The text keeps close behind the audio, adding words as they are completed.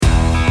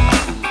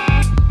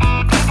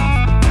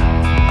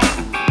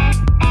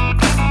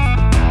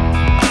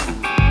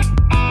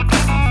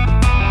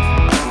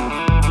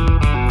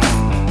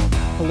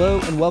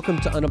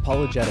welcome to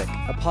Unapologetic,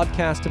 a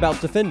podcast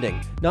about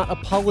defending, not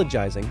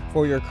apologizing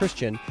for your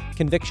Christian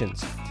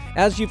convictions.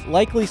 As you've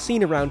likely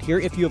seen around here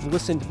if you have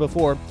listened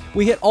before,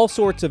 we hit all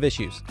sorts of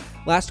issues.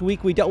 Last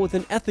week we dealt with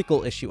an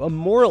ethical issue, a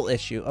moral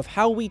issue of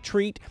how we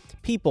treat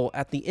people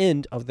at the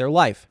end of their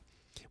life.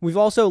 We've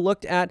also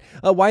looked at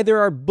why there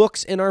are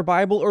books in our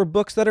Bible or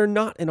books that are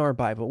not in our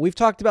Bible. We've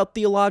talked about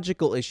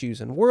theological issues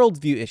and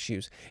worldview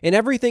issues and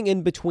everything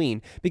in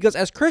between, because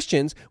as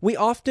Christians, we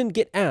often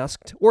get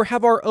asked or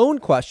have our own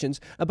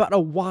questions about a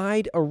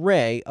wide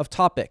array of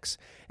topics.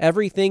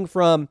 Everything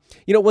from,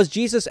 was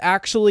Jesus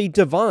actually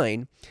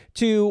divine,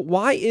 to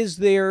why is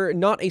there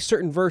not a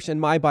certain verse in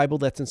my Bible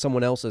that's in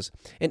someone else's,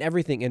 and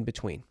everything in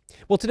between.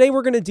 Well, today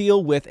we're going to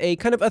deal with a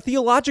kind of a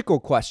theological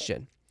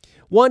question.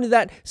 One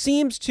that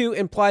seems to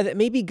imply that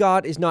maybe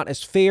God is not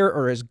as fair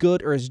or as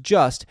good or as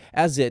just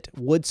as it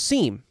would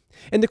seem.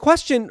 And the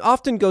question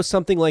often goes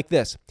something like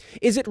this: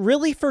 is it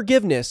really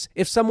forgiveness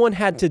if someone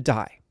had to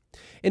die?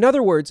 In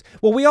other words,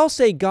 we all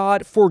say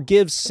God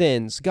forgives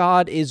sins,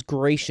 God is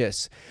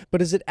gracious,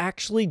 but is it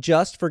actually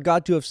just for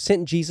God to have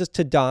sent Jesus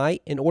to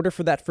die in order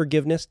for that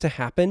forgiveness to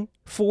happen,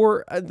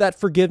 for that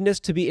forgiveness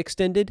to be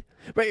extended?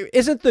 Right?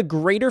 Isn't the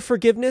greater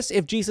forgiveness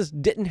if Jesus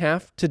didn't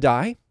have to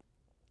die?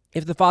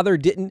 If the Father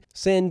didn't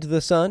send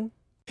the Son?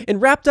 And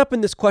wrapped up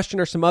in this question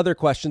are some other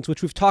questions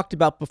which we've talked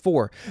about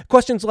before.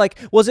 Questions like,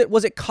 was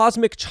it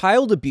cosmic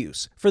child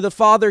abuse for the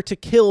Father to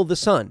kill the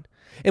Son?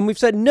 And we've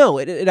said, no,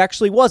 it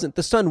actually wasn't.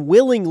 The Son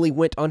willingly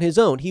went on his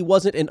own. He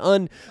wasn't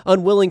an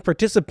unwilling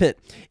participant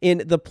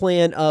in the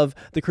plan of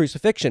the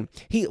crucifixion.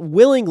 He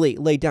willingly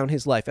laid down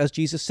his life. As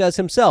Jesus says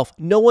himself,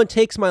 no one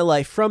takes my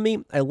life from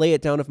me. I lay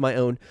it down of my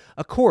own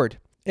accord.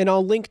 And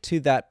I'll link to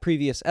that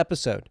previous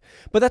episode.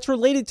 But that's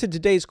related to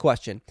today's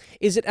question.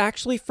 Is it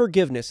actually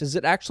forgiveness? Is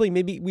it actually,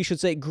 maybe we should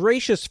say,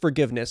 gracious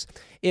forgiveness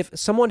if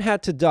someone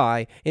had to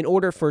die in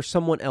order for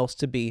someone else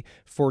to be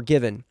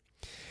forgiven?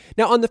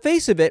 Now, on the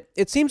face of it,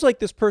 it seems like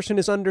this person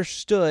has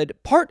understood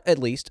part, at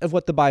least, of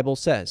what the Bible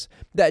says,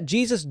 that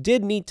Jesus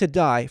did need to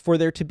die for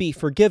there to be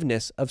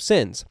forgiveness of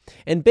sins.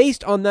 And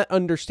based on that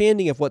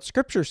understanding of what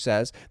Scripture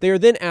says, they are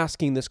then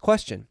asking this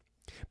question.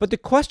 But the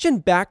question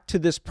back to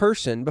this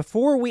person,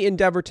 before we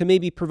endeavor to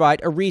maybe provide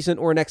a reason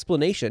or an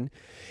explanation,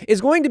 is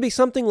going to be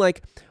something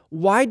like,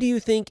 why do you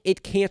think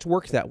it can't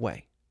work that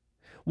way?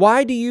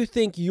 Why do you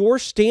think your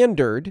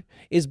standard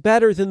is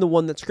better than the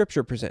one that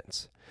Scripture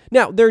presents?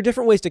 Now, there are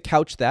different ways to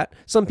couch that.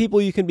 Some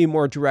people you can be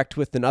more direct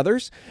with than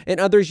others,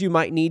 and others you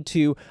might need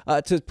to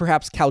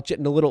perhaps couch it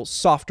in a little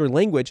softer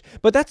language.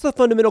 But that's the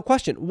fundamental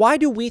question. Why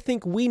do we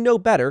think we know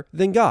better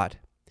than God?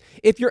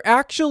 If you're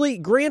actually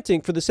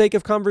granting, for the sake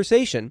of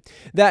conversation,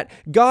 that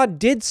God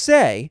did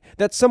say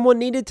that someone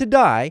needed to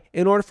die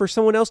in order for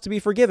someone else to be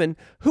forgiven,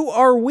 who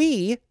are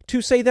we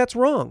to say that's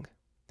wrong?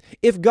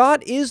 If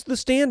God is the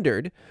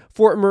standard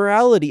for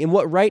morality and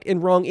what right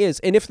and wrong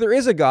is, and if there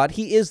is a God,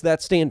 he is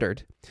that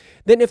standard,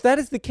 then if that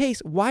is the case,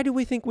 why do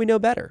we think we know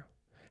better?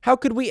 How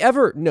could we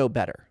ever know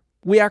better?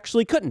 We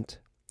actually couldn't.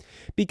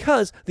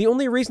 Because the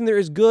only reason there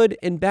is good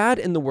and bad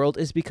in the world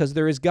is because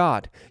there is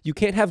God. You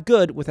can't have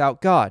good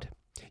without God.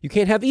 You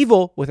can't have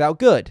evil without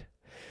good.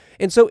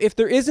 And so if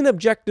there is an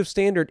objective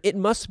standard, it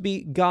must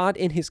be God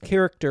in his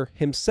character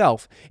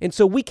himself. And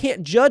so we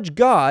can't judge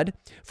God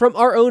from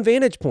our own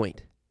vantage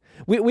point.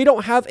 We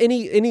don't have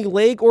any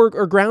leg or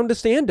ground to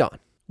stand on.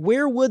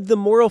 Where would the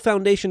moral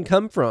foundation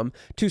come from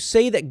to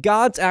say that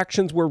God's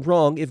actions were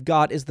wrong if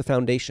God is the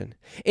foundation?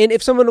 And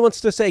if someone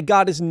wants to say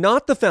God is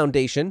not the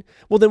foundation,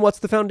 well, then what's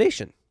the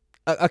foundation?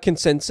 A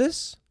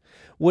consensus?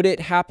 Would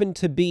it happen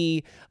to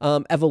be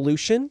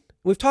evolution?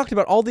 We've talked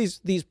about all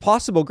these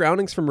possible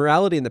groundings for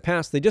morality in the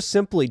past. They just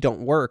simply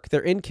don't work.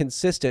 They're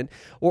inconsistent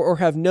or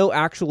have no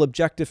actual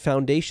objective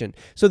foundation.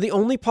 So the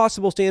only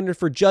possible standard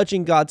for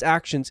judging God's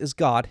actions is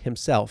God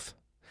himself.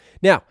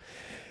 Now,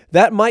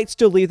 that might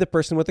still leave the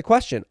person with a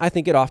question. I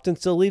think it often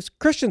still leaves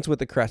Christians with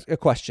a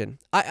question.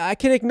 I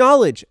can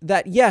acknowledge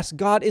that, yes,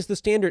 God is the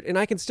standard, and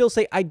I can still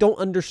say, I don't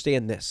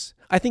understand this.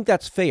 I think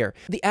that's fair.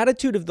 The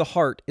attitude of the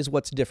heart is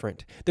what's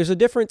different. There's a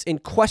difference in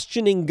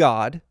questioning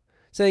God,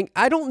 saying,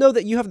 I don't know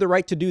that you have the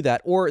right to do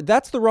that, or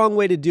that's the wrong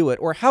way to do it,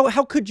 or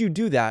how could you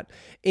do that?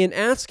 In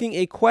asking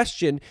a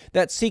question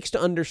that seeks to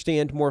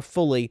understand more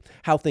fully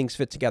how things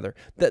fit together.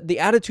 The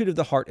attitude of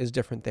the heart is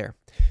different there.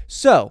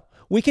 So,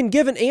 we can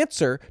give an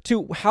answer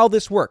to how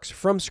this works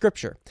from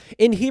Scripture.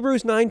 In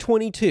Hebrews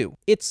 9:22,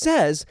 it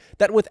says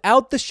that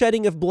without the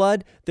shedding of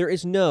blood, there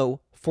is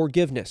no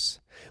forgiveness.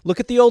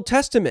 Look at the Old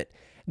Testament.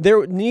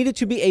 There needed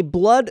to be a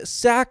blood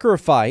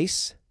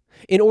sacrifice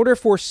in order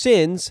for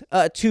sins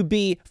to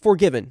be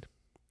forgiven,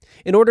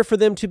 in order for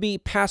them to be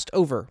passed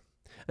over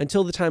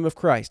until the time of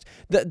Christ.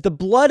 The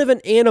blood of an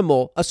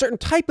animal, a certain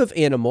type of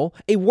animal,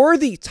 a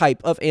worthy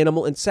type of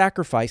animal in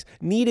sacrifice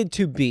needed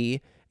to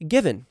be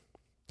given.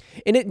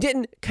 And it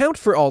didn't count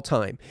for all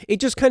time. It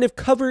just kind of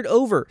covered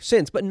over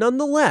sins. But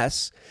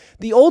nonetheless,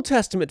 the Old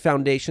Testament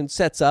foundation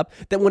sets up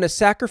that when a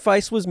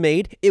sacrifice was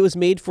made, it was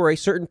made for a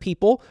certain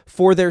people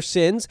for their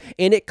sins,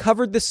 and it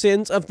covered the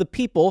sins of the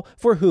people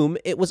for whom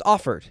it was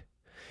offered.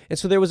 And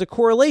so there was a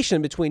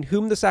correlation between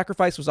whom the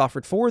sacrifice was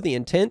offered for, the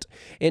intent,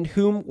 and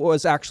whom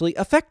was actually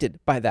affected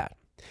by that.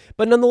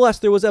 But nonetheless,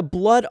 there was a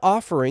blood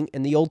offering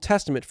in the Old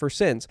Testament for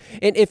sins.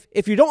 And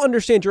if you don't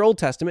understand your Old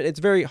Testament, it's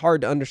very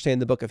hard to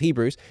understand the book of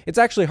Hebrews. It's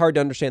actually hard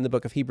to understand the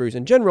book of Hebrews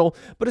in general,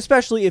 but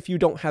especially if you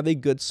don't have a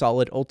good,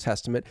 solid Old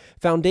Testament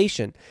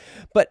foundation.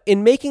 But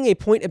in making a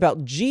point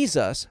about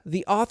Jesus,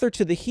 the author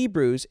to the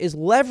Hebrews is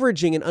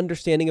leveraging an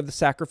understanding of the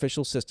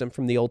sacrificial system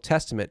from the Old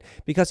Testament,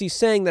 because he's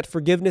saying that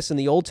forgiveness in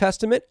the Old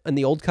Testament and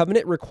the Old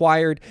Covenant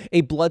required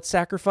a blood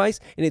sacrifice,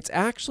 and it's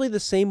actually the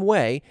same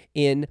way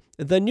in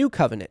the New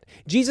Covenant.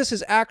 Jesus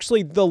is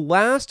actually the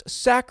last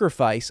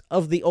sacrifice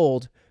of the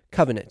Old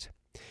Covenant.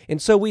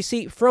 And so we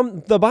see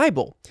from the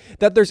Bible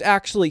that there's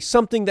actually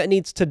something that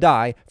needs to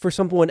die for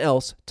someone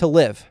else to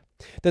live,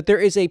 that there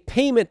is a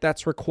payment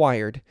that's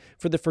required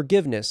for the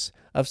forgiveness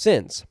of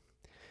sins.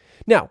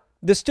 Now,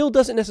 this still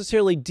doesn't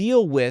necessarily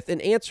deal with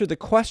and answer the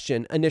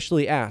question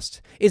initially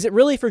asked. Is it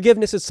really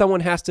forgiveness if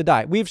someone has to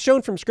die? We've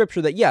shown from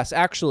Scripture that yes,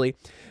 actually,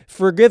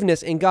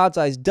 forgiveness in God's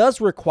eyes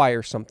does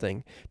require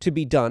something to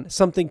be done,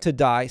 something to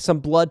die, some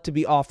blood to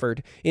be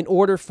offered in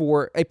order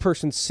for a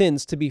person's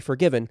sins to be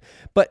forgiven.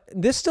 But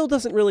this still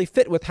doesn't really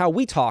fit with how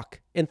we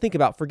talk and think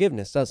about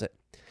forgiveness, does it?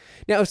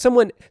 Now, if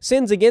someone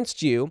sins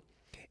against you,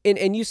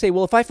 and you say,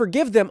 well, if I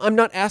forgive them, I'm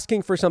not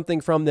asking for something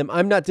from them,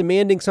 I'm not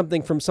demanding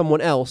something from someone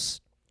else.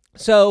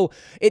 So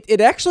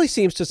it actually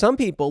seems to some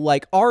people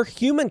like our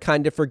human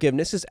kind of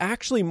forgiveness is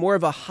actually more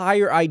of a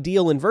higher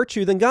ideal and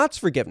virtue than God's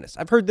forgiveness.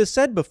 I've heard this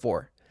said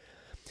before.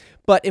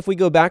 But if we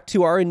go back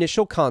to our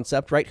initial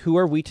concept, right, who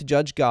are we to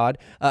judge God?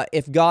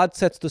 If God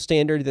sets the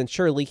standard, then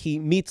surely he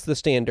meets the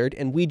standard,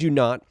 and we do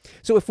not.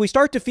 So if we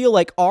start to feel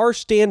like our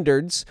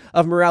standards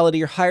of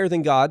morality are higher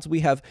than God's, we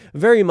have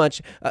very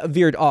much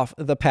veered off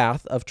the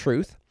path of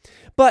truth.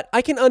 But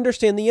I can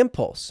understand the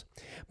impulse.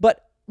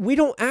 But we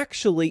don't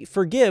actually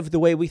forgive the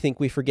way we think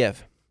we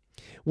forgive.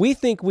 We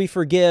think we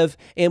forgive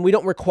and we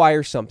don't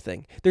require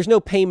something. There's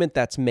no payment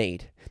that's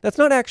made. That's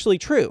not actually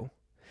true.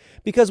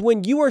 Because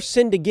when you are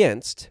sinned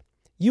against,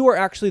 you are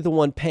actually the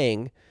one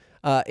paying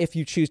if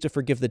you choose to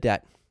forgive the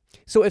debt.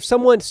 So if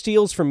someone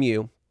steals from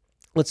you,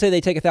 let's say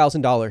they take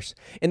 $1,000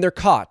 and they're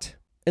caught,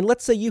 and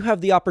let's say you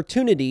have the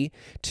opportunity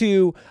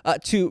to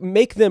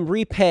make them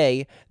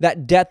repay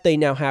that debt they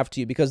now have to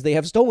you because they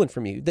have stolen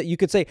from you, that you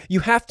could say,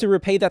 you have to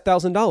repay that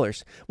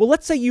 $1,000. Well,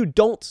 let's say you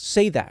don't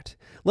say that.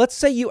 Let's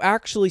say you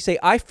actually say,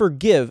 I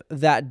forgive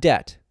that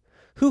debt.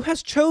 Who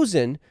has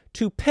chosen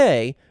to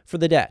pay for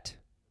the debt?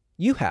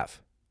 You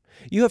have.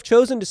 You have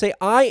chosen to say,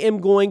 I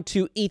am going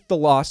to eat the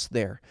loss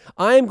there.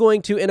 I am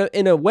going to,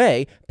 in a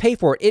way, pay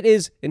for it. It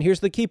is, and here's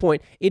the key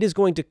point, it is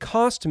going to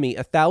cost me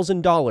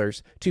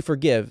 $1,000 to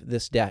forgive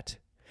this debt.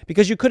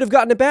 Because you could have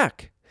gotten it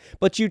back,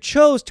 but you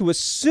chose to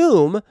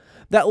assume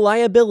that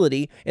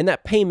liability and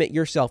that payment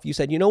yourself. You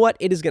said, you know what,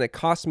 it is going to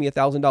cost me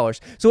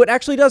 $1,000. So it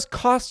actually does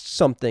cost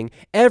something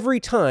every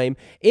time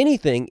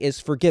anything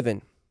is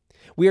forgiven.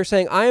 We are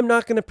saying, I am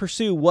not going to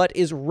pursue what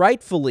is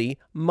rightfully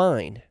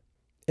mine.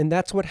 And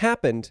that's what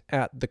happened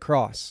at the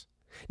cross.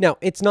 Now,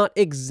 it's not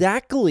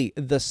exactly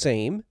the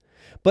same,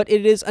 but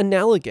it is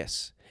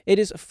analogous. It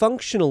is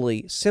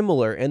functionally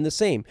similar and the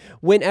same.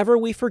 Whenever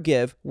we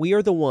forgive, we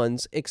are the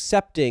ones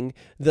accepting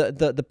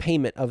the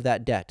payment of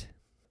that debt.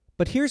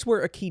 But here's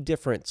where a key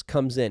difference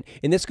comes in.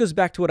 And this goes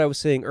back to what I was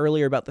saying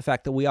earlier about the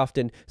fact that we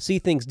often see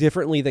things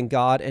differently than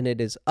God, and it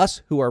is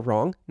us who are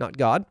wrong, not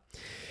God.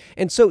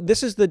 And so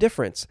this is the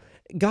difference.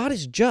 God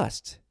is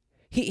just.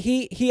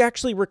 He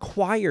actually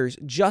requires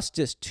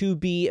justice to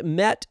be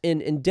met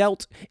and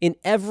dealt in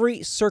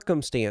every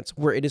circumstance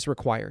where it is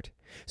required.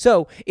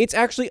 So it's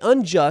actually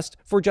unjust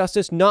for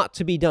justice not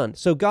to be done.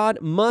 So God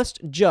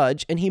must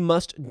judge, and he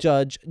must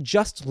judge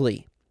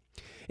justly.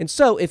 And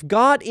so if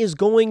God is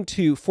going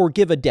to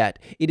forgive a debt,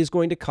 it is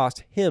going to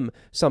cost him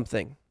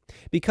something,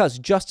 because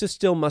justice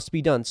still must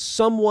be done.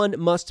 Someone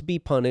must be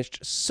punished.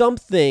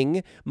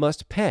 Something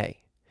must pay.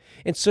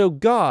 And so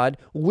God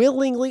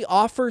willingly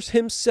offers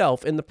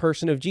himself in the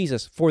person of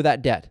Jesus for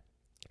that debt.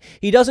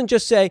 He doesn't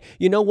just say,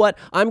 you know what,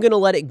 I'm going to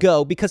let it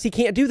go, because he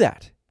can't do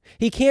that.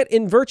 He can't,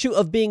 in virtue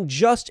of being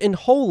just and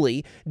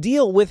holy,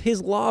 deal with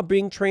his law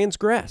being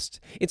transgressed.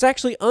 It's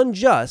actually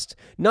unjust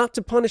not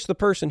to punish the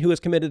person who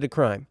has committed a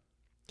crime.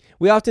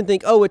 We often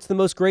think, oh, it's the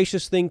most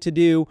gracious thing to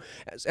do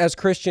as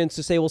Christians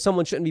to say, well,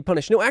 someone shouldn't be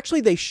punished. No,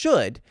 actually, they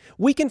should.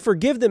 We can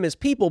forgive them as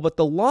people, but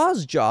the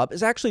law's job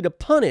is actually to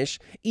punish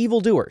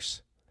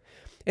evildoers.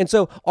 And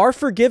so our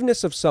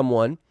forgiveness of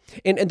someone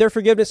and their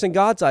forgiveness in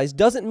God's eyes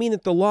doesn't mean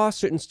that the law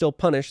shouldn't still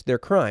punish their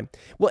crime.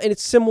 Well, and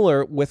it's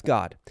similar with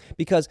God,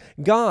 because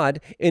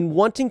God, in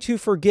wanting to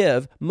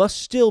forgive,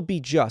 must still be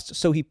just.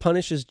 So he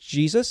punishes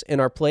Jesus in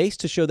our place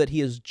to show that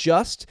he is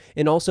just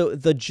and also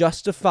the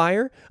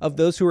justifier of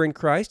those who are in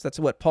Christ. That's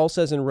what Paul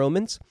says in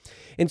Romans.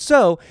 And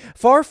so,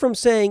 far from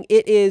saying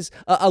it is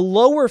a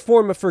lower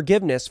form of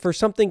forgiveness for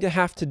something to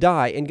have to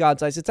die in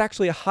God's eyes, it's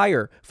actually a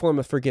higher form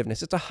of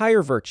forgiveness. It's a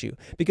higher virtue,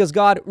 because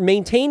God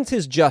maintains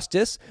his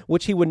justice,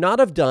 which he would not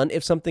have done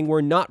if something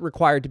were not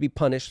required to be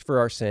punished for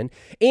our sin,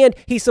 and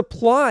he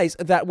supplies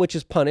that which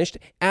is punished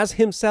as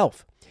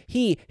himself.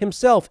 He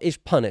himself is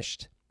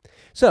punished.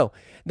 So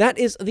that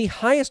is the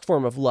highest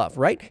form of love,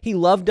 right? He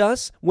loved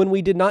us when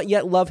we did not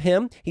yet love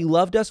him. He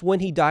loved us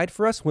when he died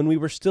for us, when we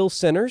were still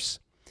sinners.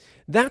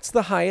 That's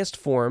the highest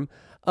form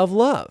of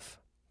love.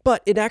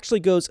 But it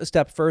actually goes a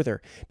step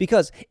further,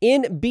 because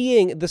in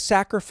being the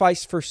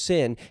sacrifice for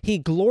sin, he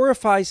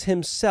glorifies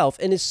himself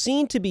and is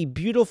seen to be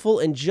beautiful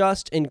and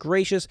just and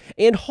gracious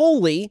and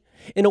holy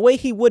in a way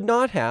he would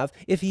not have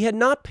if he had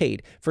not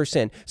paid for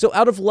sin. So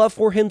out of love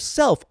for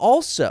himself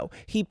also,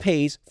 he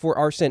pays for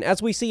our sin.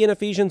 As we see in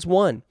Ephesians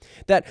 1,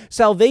 that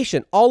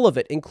salvation, all of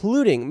it,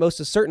 including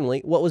most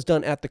certainly what was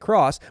done at the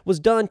cross, was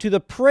done to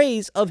the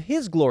praise of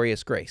his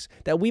glorious grace,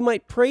 that we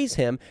might praise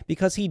him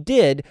because he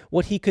did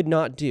what he could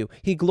not do.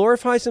 He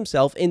glorifies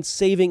himself in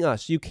saving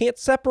us. You can't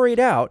separate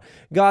out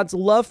God's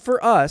love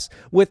for us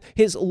with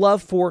his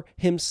love for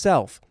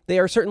himself. They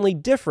are certainly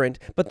different,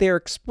 but they are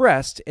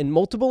expressed in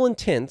multiple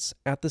intents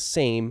at the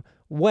same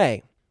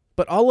way.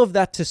 But all of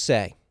that to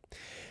say,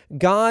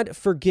 God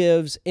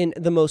forgives in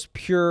the most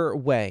pure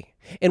way,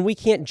 and we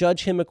can't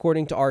judge him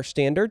according to our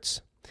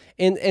standards.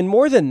 And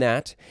more than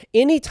that,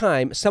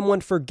 anytime someone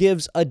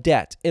forgives a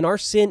debt, and our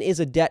sin is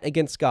a debt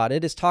against God,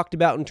 it is talked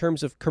about in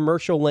terms of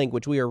commercial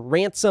language. We are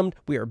ransomed,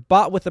 we are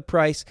bought with a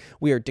price,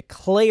 we are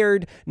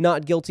declared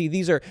not guilty.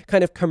 These are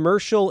kind of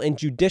commercial and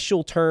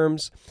judicial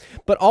terms.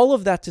 But all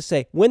of that to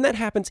say, when that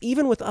happens,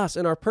 even with us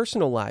in our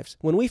personal lives,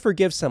 when we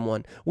forgive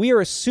someone, we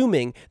are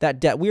assuming that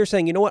debt. We are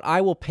saying, you know what,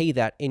 I will pay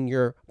that in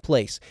your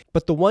place.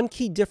 But the one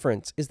key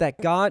difference is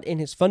that God in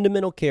his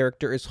fundamental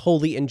character is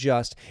holy and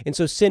just, and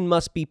so sin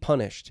must be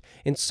punished.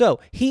 And so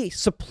he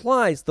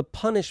supplies the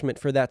punishment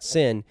for that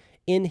sin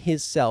in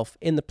his self,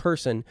 in the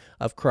person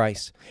of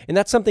Christ. And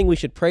that's something we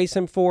should praise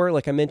him for.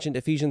 Like I mentioned,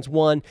 Ephesians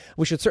 1,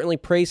 we should certainly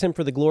praise him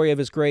for the glory of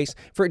his grace,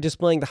 for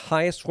displaying the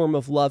highest form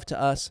of love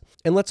to us.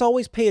 And let's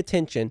always pay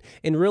attention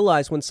and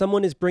realize when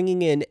someone is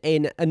bringing in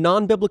a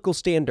non-biblical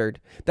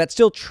standard that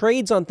still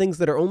trades on things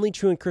that are only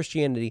true in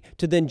Christianity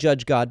to then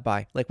judge God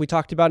by, like we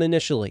talked about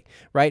initially,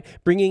 right?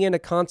 Bringing in a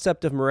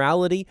concept of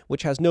morality,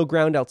 which has no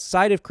ground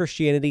outside of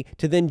Christianity,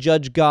 to then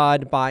judge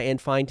God by and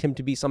find him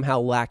to be somehow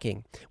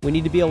lacking. We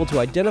need to be able to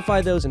identify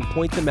those and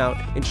point them out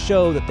and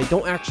show that they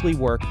don't actually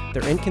work,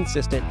 they're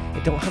inconsistent,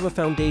 and don't have a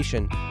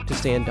foundation to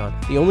stand on.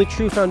 The only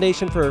true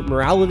foundation for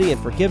morality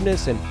and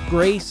forgiveness and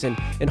grace and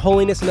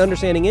holiness and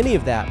understanding any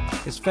of that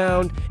is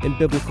found in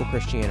biblical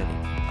Christianity.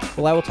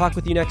 Well, I will talk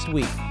with you next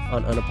week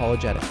on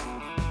Unapologetic.